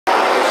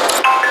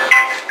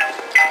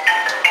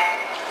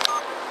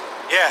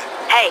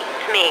Hey,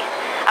 it's me.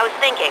 I was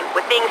thinking,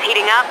 with things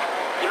heating up,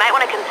 you might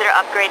want to consider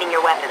upgrading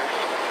your weapons.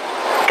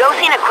 Go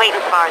see an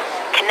acquaintance of ours,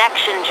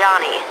 Connection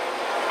Johnny.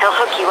 He'll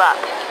hook you up.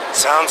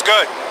 Sounds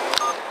good.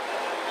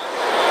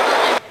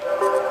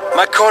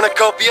 My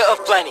cornucopia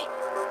of plenty.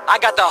 I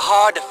got the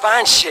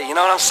hard-to-find shit, you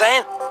know what I'm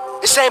saying?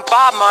 This ain't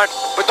Bob Mart,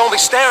 but don't be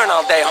staring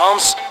all day,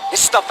 Holmes.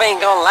 This stuff ain't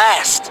gonna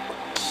last.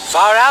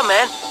 Far out,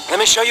 man. Let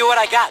me show you what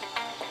I got.